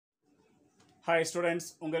Hi students,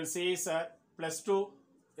 ungal CIS plus 2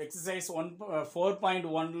 exercise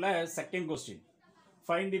 4.1 second question.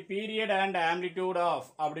 Find the period and amplitude of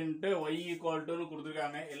அப்படின்ட்டு y equal to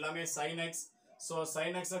கொடுத்திருக்காங்க. எல்லாமே sin x. So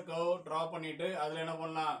sin x curve draw பண்ணிட்டு அதுல என்ன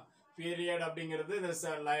பண்ணலாம்? Period அப்படிங்கிறது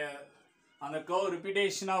அந்த curve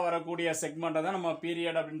repetition வரக்கூடிய segment தான் நம்ம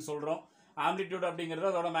period அப்படினு சொல்றோம். Amplitude அப்படிங்கிறது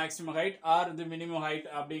அதோட maximum height or the minimum height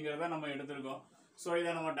அப்படிங்கறத நம்ம எடுத்துறோம். So இத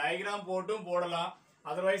நம்ம diagram போட்டும் போடலாம்.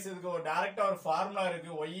 Otherwise இதுக்கு ஒரு டைரக்டா ஒரு ஃபார்முலா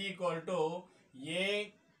இருக்கு y equal to a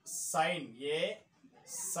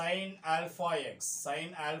sin alpha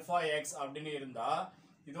x அப்படினு இருந்தா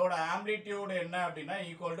இதோட ஆம்ப்ளிட்யூட் என்ன அப்படினா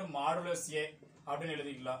equal to modulus a அப்படினு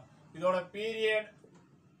எழுதிக்கலாம். இதோட period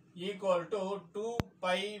equal to 2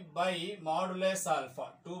 pi by modulus alpha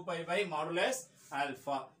 2 pi by modulus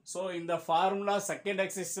alpha. So இந்த ஃபார்முலா செகண்ட்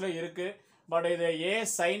எக்ஸர்சைஸ்ல இருக்கு. பட் இது a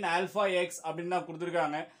sin alpha x அப்படினு தான்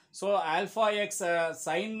கொடுத்திருக்காங்க. So alpha x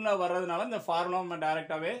sin ல வர்றதுனால இந்த ஃபார்முலா நம்ம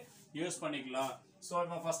டைரக்டாவே யூஸ் பண்ணிக்கலாம். So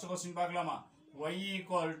நம்ம ஃபர்ஸ்ட் क्वेश्चन பார்க்கலாமா? y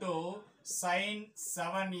equal to sin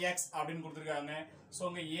 7x அப்படினு கொடுத்திருக்காங்க. So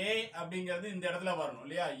இங்க a அப்படிங்கிறது இந்த இடத்துல வரணும்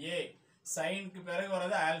இல்லையா? a sin க்கு பிறகு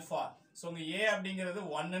வரது alpha. So இங்க a அப்படிங்கிறது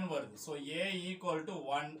 1 ன்னு வருது. So a equal to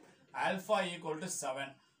 1, alpha equal to 7.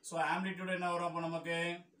 So amplitude என்ன வரும் அப்ப நமக்கு?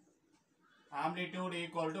 Amplitude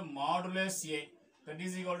equal to modulus a, that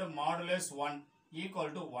is equal to modulus 1 equal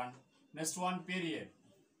to 1. Next one, period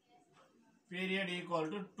equal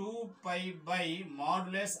to 2 pi by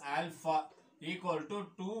modulus alpha equal to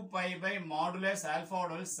 2 pi by modulus alpha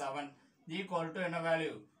over 7 equal to என்ன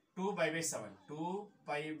value? 2 pi by 7. 2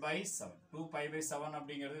 pi by 7. 2 pi by 7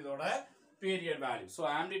 அப்படிங்கிறது இதோட period value. So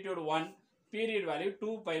amplitude 1, period value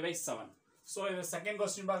 2 pi by 7. So இது second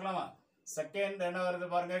question பார்க்கலாமா? Second என்ன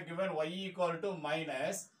வருது பாருங்க, given y equal to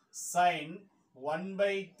minus sin 1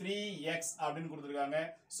 by 3x அப்படினு கொடுத்திருக்காங்க.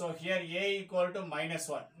 So here a equal to minus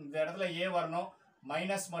 1. இந்த இடத்துல a வரணும்,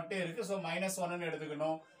 minus மட்டும் இருக்கு. So minus 1 ன்னு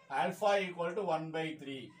எடுத்துக்கணும். Alpha equal to 1 by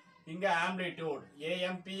 3. இங்க amplitude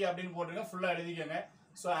amp அப்படினு போட்டுருங்க, ஃபுல்லா எழுதிக்கங்க.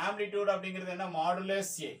 So amplitude அப்படிங்கிறது என்ன?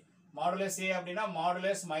 Modulus a. Modulus a அப்படினா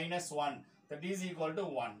modulus minus 1. That is equal to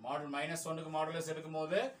 1. Modulus minus 1 க்கு modulus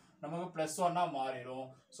எடுக்கும்போது நமக்கு plus 1 ஆ மாறிடும்.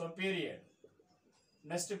 So period.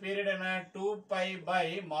 Next period என்ன? 2 pi by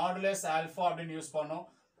modulus alpha அப்படினு யூஸ் பண்ணோம்.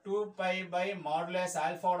 2 pi by modulus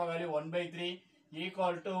alpha ஓட value 1 by 3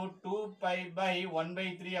 equal to 2 pi by 1 by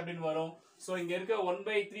 3 அப்படினு வரும். So இங்க இருக்க 1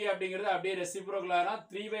 by 3 அப்படிங்கிறது அப்படியே ரெசிப்ரோக்கல் ஆனா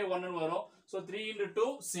 3 by 1 ன்னு வரும். So 3 into 2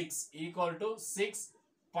 6 equal to 6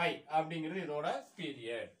 pi அப்படிங்கிறது இதோட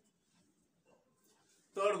period.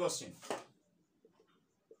 Third question.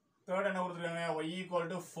 Third என்ன கொடுத்திருக்காங்க? y equal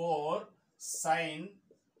to 4 sin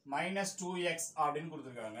minus 2x அப்படினு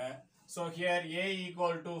கொடுத்திருக்காங்க. So here a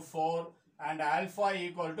equal to 4 and alpha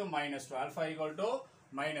equal to minus 2. Alpha equal to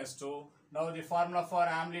minus 2. Now the formula for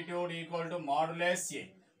amplitude equal to modulus a.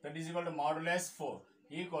 That is equal to modulus 4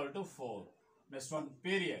 equal to 4. Next one,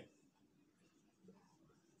 period.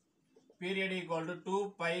 Period equal to 2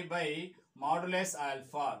 pi by modulus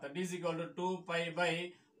alpha. That is equal to 2 pi by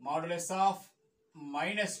modulus of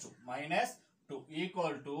minus 2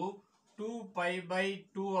 equal to 2 pi by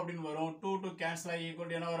 2 அப்படினு வரும். 2 to cancel ஆகி equal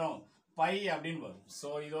to என்ன வரும்? pi அப்படினு வரும். So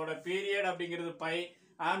இதோட period அப்படிங்கிறது pi,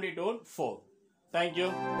 amplitude 4. Thank you.